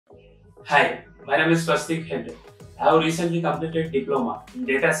Hi, my name is Swastik. I have recently completed diploma in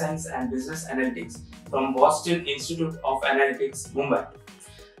data science and business analytics from Boston Institute of Analytics, Mumbai.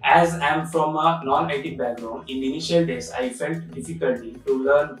 As I am from a non-IT background, in initial days I felt difficulty to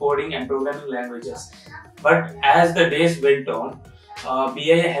learn coding and programming languages. But as the days went on,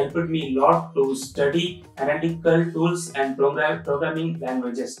 BIA helped me a lot to study analytical tools and programming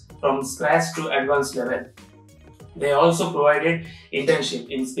languages from scratch to advanced level. They also provided internship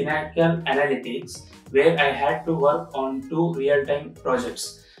in Spinacal Analytics, where I had to work on two real-time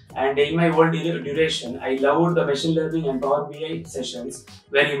projects. And in my whole duration, I loved the machine learning and Power BI sessions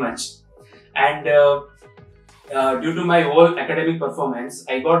very much. And due to my whole academic performance,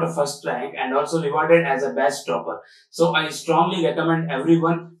 I got a first rank and also rewarded as a batch topper. So I strongly recommend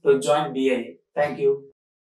everyone to join BIA. Thank you.